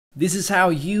This is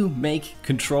how you make,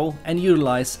 control and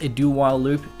utilize a do while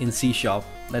loop in C#.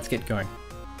 Let's get going.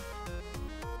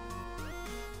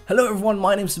 Hello everyone,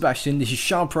 my name is Sebastian, this is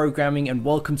Sharp Programming and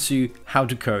welcome to How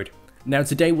to Code. Now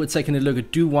today we're taking a look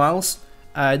at do whiles.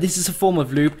 This is a form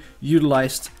of loop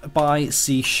utilized by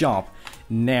C#.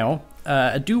 Now,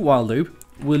 a do while loop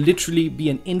will literally be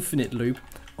an infinite loop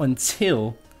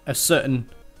until a certain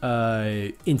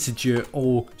integer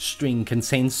or string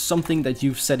contains something that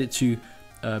you've set it to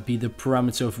be the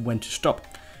parameter of when to stop.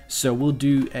 So we'll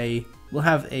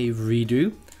have a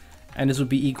redo, and this will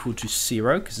be equal to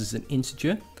 0 because it's an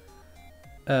integer.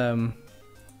 And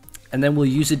then we'll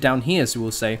use it down here. So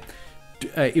we'll say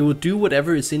it will do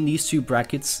whatever is in these two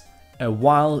brackets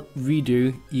while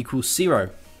redo equals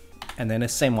 0, and then a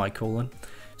semicolon.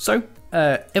 So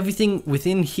everything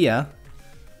within here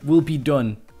will be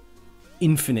done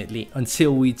infinitely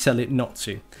until we tell it not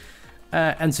to.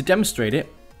 And to demonstrate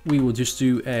it, we will just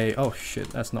do a, oh shit,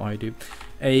 that's not how I do,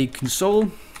 a console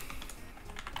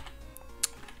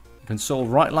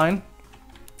write line,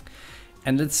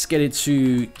 and let's get it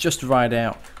to just write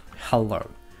out hello,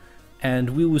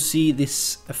 and we will see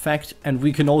this effect, and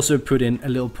we can also put in a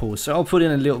little pause. So I'll put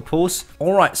in a little pause.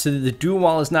 Alright, so the do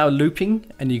while is now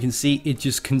looping, and you can see it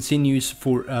just continues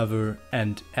forever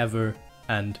and ever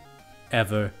and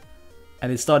ever,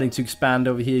 and it's starting to expand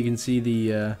over here. You can see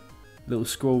the little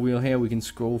scroll wheel here. We can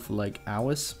scroll for like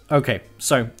hours. Okay,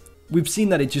 so we've seen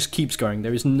that it just keeps going.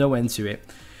 There is no end to it.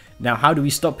 Now, how do we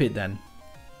stop it then?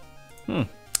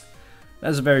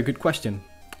 That's a very good question.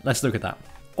 Let's look at that.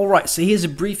 Alright, so here's a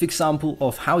brief example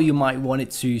of how you might want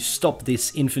it to stop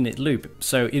this infinite loop.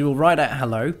 So it will write out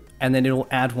hello, and then it will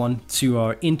add one to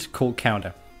our int called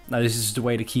counter. Now this is the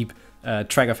way to keep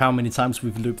track of how many times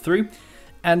we've looped through.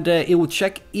 And it will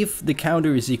check if the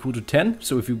counter is equal to 10.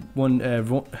 So if you want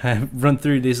run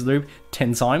through this loop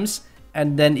 10 times,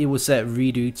 and then it will set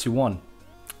redo to 1.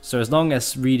 So as long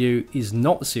as redo is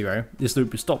not 0, this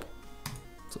loop will stop.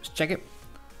 So let's check it.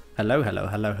 Hello, hello,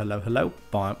 hello, hello, hello.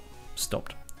 Bam,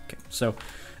 stopped. Okay, so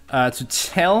to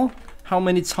tell how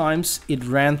many times it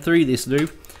ran through this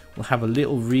loop, we'll have a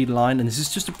little read line, and this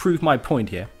is just to prove my point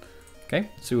here.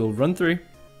 Okay, so we'll run through.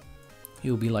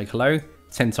 It will be like hello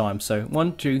 10 times. So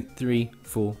 1, 2, 3,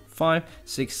 4, 5,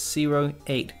 6, 0,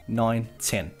 8, 9,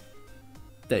 10.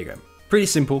 There you go. Pretty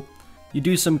simple. You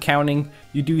do some counting,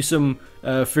 you do some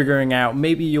figuring out.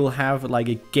 Maybe you'll have like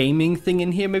a gaming thing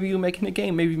in here. Maybe you're making a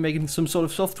game, maybe you're making some sort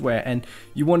of software, and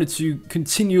you want it to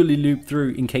continually loop through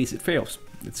in case it fails.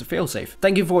 It's a failsafe.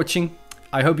 Thank you for watching.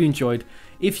 I hope you enjoyed.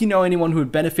 If you know anyone who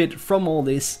would benefit from all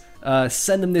this,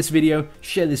 send them this video,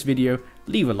 share this video,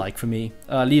 leave a like for me,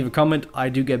 leave a comment. I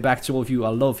do get back to all of you. I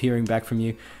love hearing back from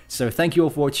you. So thank you all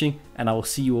for watching, and I will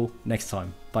see you all next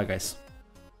time. Bye guys.